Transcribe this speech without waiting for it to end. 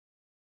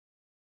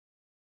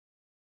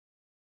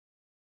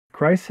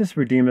Christ has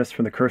redeemed us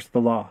from the curse of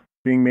the law,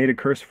 being made a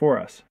curse for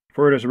us.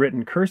 For it is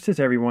written, Cursed is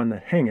everyone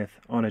that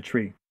hangeth on a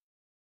tree.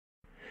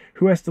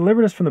 Who has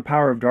delivered us from the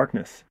power of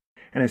darkness,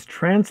 and has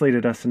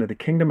translated us into the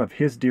kingdom of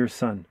his dear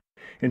Son,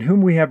 in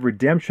whom we have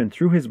redemption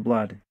through his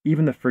blood,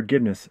 even the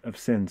forgiveness of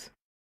sins.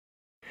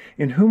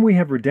 In whom we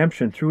have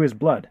redemption through his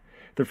blood,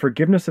 the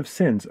forgiveness of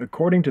sins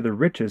according to the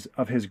riches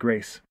of his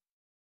grace.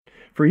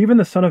 For even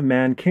the Son of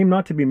Man came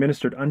not to be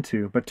ministered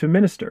unto, but to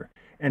minister,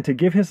 and to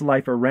give his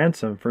life a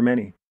ransom for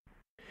many.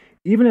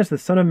 Even as the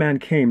Son of Man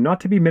came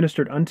not to be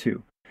ministered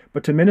unto,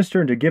 but to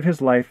minister and to give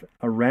his life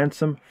a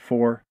ransom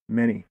for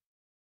many.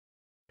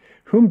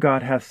 Whom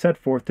God hath set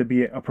forth to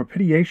be a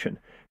propitiation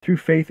through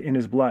faith in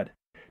his blood,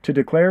 to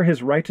declare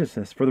his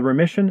righteousness for the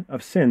remission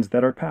of sins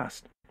that are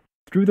past,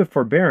 through the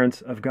forbearance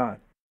of God.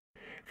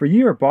 For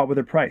ye are bought with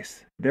a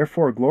price,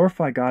 therefore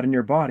glorify God in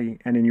your body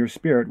and in your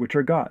spirit, which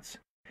are God's.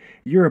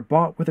 Ye are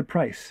bought with a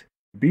price,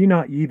 be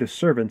not ye the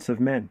servants of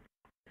men.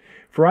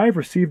 For I have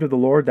received of the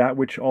Lord that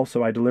which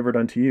also I delivered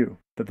unto you,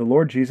 that the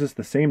Lord Jesus,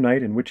 the same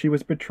night in which he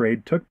was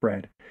betrayed, took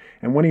bread,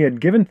 and when he had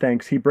given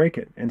thanks, he brake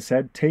it, and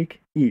said, Take,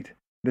 eat,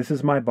 this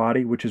is my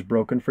body, which is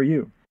broken for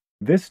you.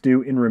 This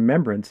do in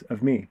remembrance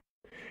of me.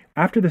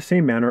 After the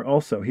same manner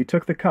also he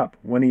took the cup,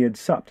 when he had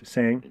supped,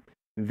 saying,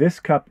 This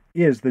cup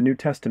is the New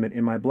Testament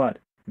in my blood.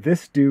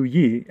 This do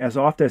ye, as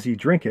oft as ye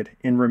drink it,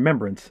 in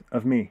remembrance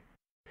of me.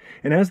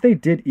 And as they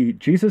did eat,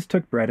 Jesus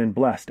took bread and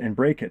blessed, and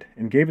brake it,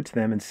 and gave it to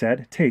them, and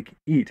said, Take,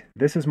 eat,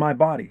 this is my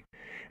body.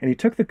 And he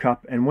took the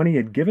cup, and when he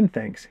had given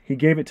thanks, he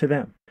gave it to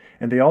them,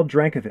 and they all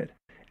drank of it.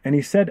 And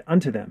he said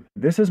unto them,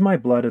 This is my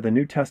blood of the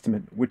New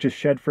Testament, which is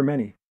shed for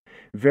many.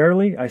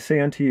 Verily I say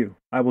unto you,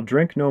 I will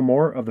drink no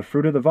more of the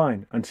fruit of the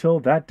vine, until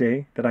that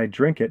day that I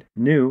drink it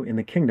new in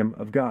the kingdom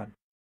of God.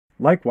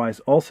 Likewise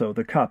also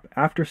the cup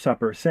after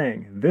supper,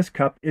 saying, This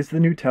cup is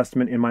the New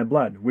Testament in my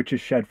blood, which is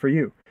shed for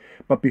you.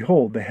 But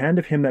behold, the hand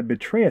of him that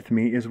betrayeth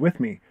me is with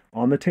me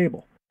on the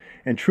table.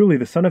 And truly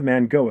the Son of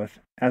Man goeth,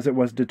 as it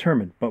was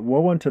determined, but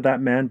woe unto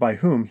that man by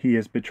whom he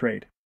is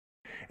betrayed.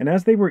 And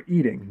as they were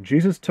eating,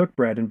 Jesus took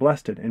bread and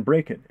blessed it, and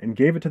brake it, and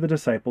gave it to the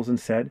disciples, and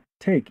said,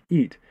 Take,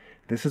 eat,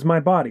 this is my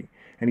body.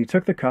 And he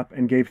took the cup,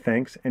 and gave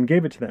thanks, and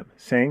gave it to them,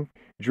 saying,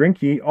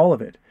 Drink ye all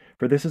of it,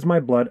 for this is my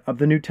blood of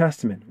the New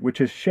Testament,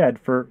 which is shed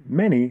for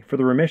many for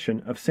the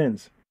remission of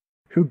sins.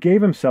 Who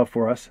gave himself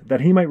for us, that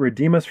he might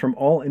redeem us from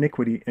all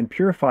iniquity, and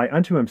purify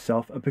unto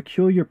himself a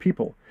peculiar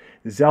people,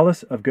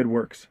 zealous of good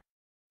works.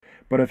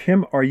 But of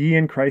him are ye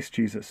in Christ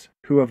Jesus,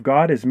 who of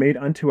God is made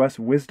unto us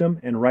wisdom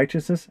and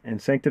righteousness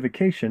and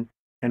sanctification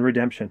and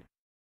redemption,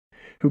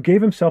 who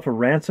gave himself a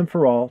ransom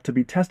for all, to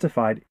be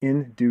testified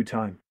in due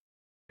time.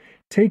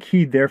 Take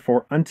heed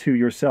therefore unto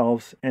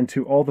yourselves and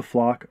to all the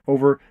flock,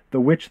 over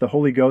the which the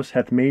Holy Ghost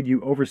hath made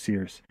you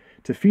overseers,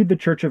 to feed the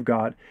church of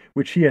God,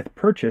 which he hath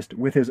purchased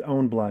with his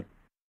own blood.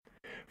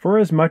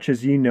 Forasmuch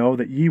as ye know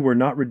that ye were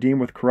not redeemed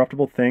with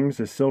corruptible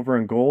things as silver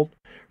and gold,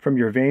 from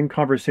your vain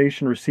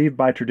conversation received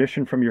by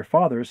tradition from your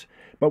fathers,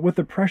 but with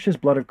the precious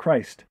blood of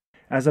Christ,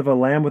 as of a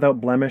lamb without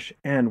blemish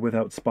and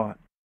without spot.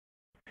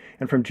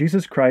 And from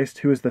Jesus Christ,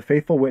 who is the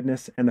faithful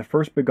witness and the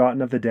first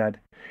begotten of the dead,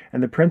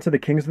 and the prince of the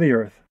kings of the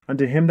earth,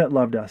 unto him that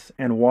loved us,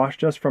 and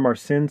washed us from our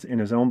sins in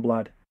his own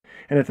blood,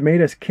 and hath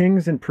made us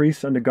kings and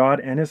priests unto God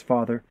and his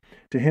Father,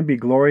 to him be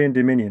glory and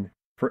dominion,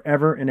 for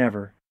ever and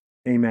ever.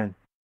 Amen.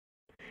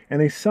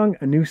 And they sung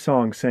a new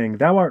song, saying,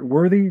 Thou art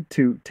worthy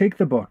to take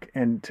the book,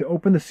 and to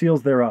open the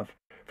seals thereof.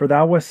 For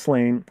thou wast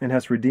slain, and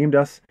hast redeemed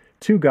us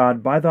to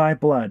God by thy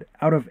blood,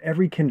 out of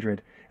every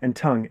kindred, and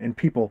tongue, and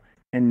people,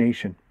 and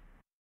nation.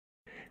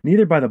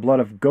 Neither by the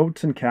blood of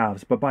goats and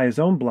calves, but by his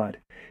own blood,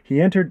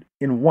 he entered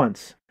in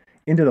once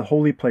into the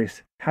holy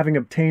place, having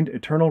obtained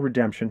eternal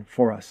redemption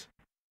for us,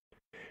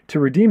 to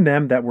redeem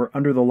them that were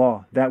under the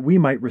law, that we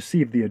might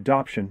receive the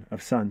adoption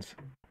of sons.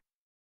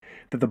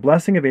 That the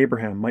blessing of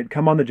Abraham might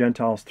come on the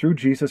Gentiles through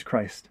Jesus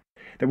Christ,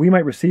 that we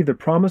might receive the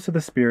promise of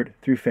the Spirit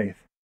through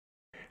faith.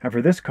 And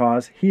for this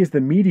cause he is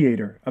the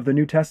mediator of the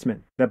New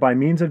Testament, that by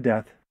means of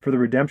death, for the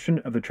redemption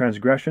of the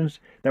transgressions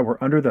that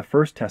were under the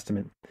first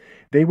testament,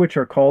 they which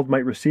are called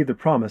might receive the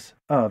promise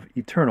of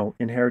eternal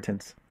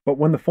inheritance. But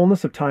when the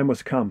fullness of time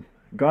was come,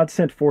 God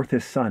sent forth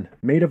his Son,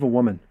 made of a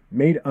woman,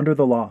 made under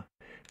the law,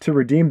 to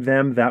redeem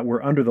them that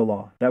were under the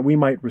law, that we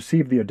might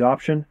receive the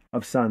adoption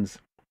of sons.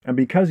 And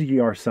because ye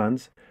are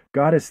sons,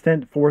 God has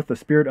sent forth the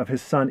Spirit of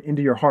his Son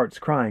into your hearts,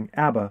 crying,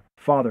 Abba,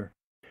 Father.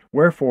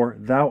 Wherefore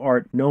thou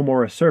art no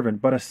more a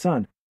servant, but a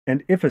son,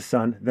 and if a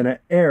son, then an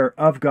heir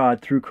of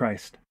God through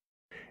Christ.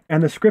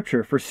 And the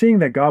Scripture, foreseeing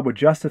that God would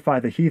justify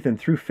the heathen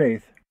through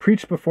faith,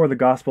 preached before the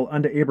gospel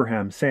unto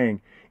Abraham,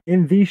 saying,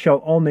 In thee shall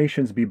all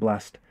nations be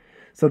blessed.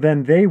 So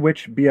then they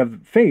which be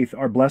of faith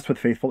are blessed with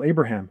faithful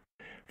Abraham.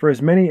 For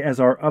as many as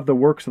are of the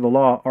works of the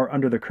law are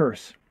under the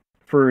curse.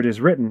 For it is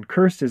written,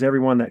 Cursed is every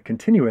one that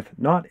continueth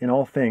not in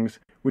all things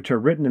which are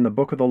written in the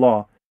book of the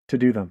law, to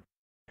do them.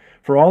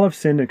 For all have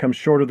sinned and come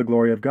short of the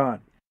glory of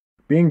God,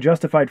 being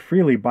justified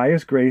freely by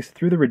his grace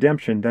through the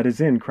redemption that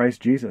is in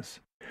Christ Jesus,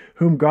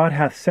 whom God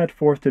hath set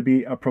forth to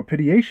be a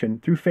propitiation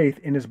through faith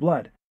in his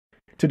blood,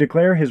 to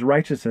declare his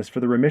righteousness for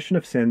the remission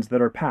of sins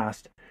that are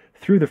past,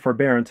 through the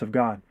forbearance of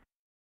God.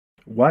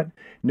 What?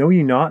 Know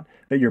ye not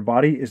that your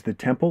body is the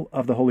temple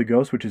of the Holy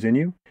Ghost which is in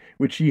you,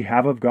 which ye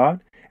have of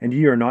God, and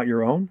ye are not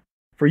your own?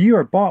 For ye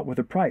are bought with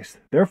a price.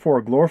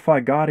 Therefore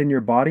glorify God in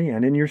your body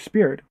and in your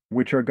spirit,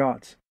 which are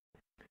God's.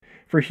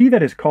 For he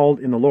that is called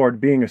in the Lord,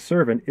 being a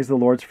servant, is the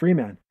Lord's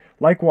freeman.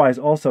 Likewise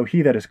also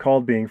he that is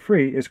called, being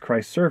free, is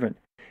Christ's servant.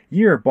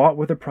 Ye are bought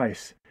with a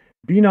price.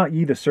 Be not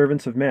ye the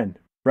servants of men.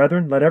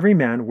 Brethren, let every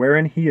man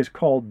wherein he is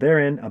called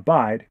therein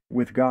abide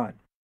with God.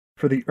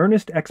 For the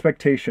earnest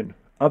expectation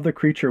of the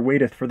creature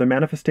waiteth for the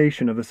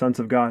manifestation of the sons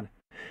of God.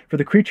 For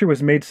the creature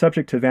was made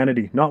subject to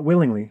vanity, not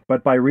willingly,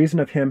 but by reason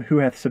of him who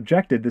hath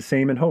subjected the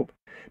same in hope,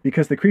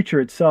 because the creature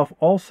itself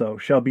also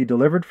shall be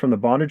delivered from the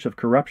bondage of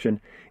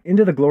corruption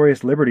into the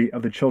glorious liberty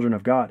of the children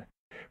of God.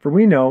 For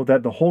we know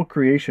that the whole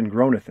creation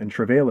groaneth and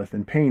travaileth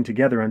in pain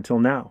together until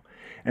now.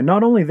 And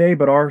not only they,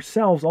 but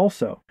ourselves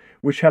also,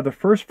 which have the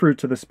first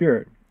fruits of the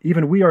Spirit,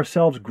 even we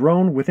ourselves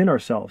groan within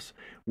ourselves,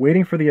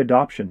 waiting for the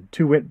adoption,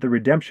 to wit, the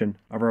redemption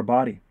of our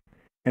body.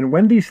 And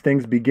when these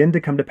things begin to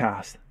come to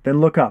pass,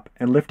 then look up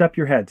and lift up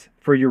your heads,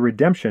 for your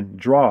redemption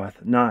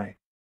draweth nigh.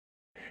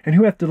 And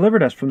who hath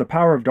delivered us from the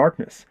power of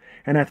darkness,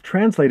 and hath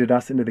translated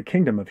us into the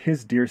kingdom of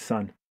his dear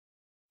Son,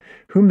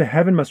 whom the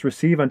heaven must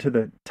receive unto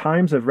the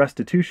times of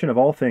restitution of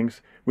all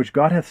things, which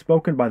God hath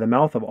spoken by the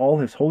mouth of all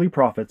his holy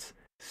prophets,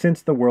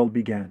 since the world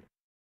began.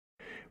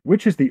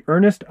 Which is the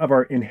earnest of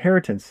our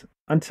inheritance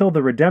until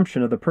the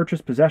redemption of the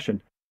purchased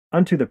possession,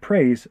 unto the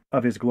praise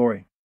of his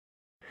glory.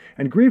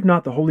 And grieve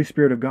not the Holy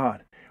Spirit of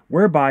God,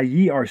 whereby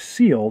ye are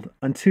sealed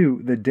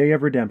unto the day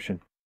of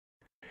redemption.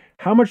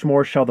 How much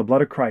more shall the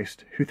blood of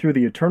Christ, who through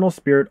the eternal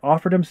Spirit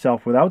offered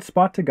himself without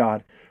spot to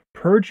God,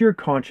 purge your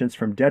conscience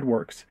from dead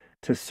works,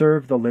 to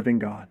serve the living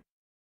God?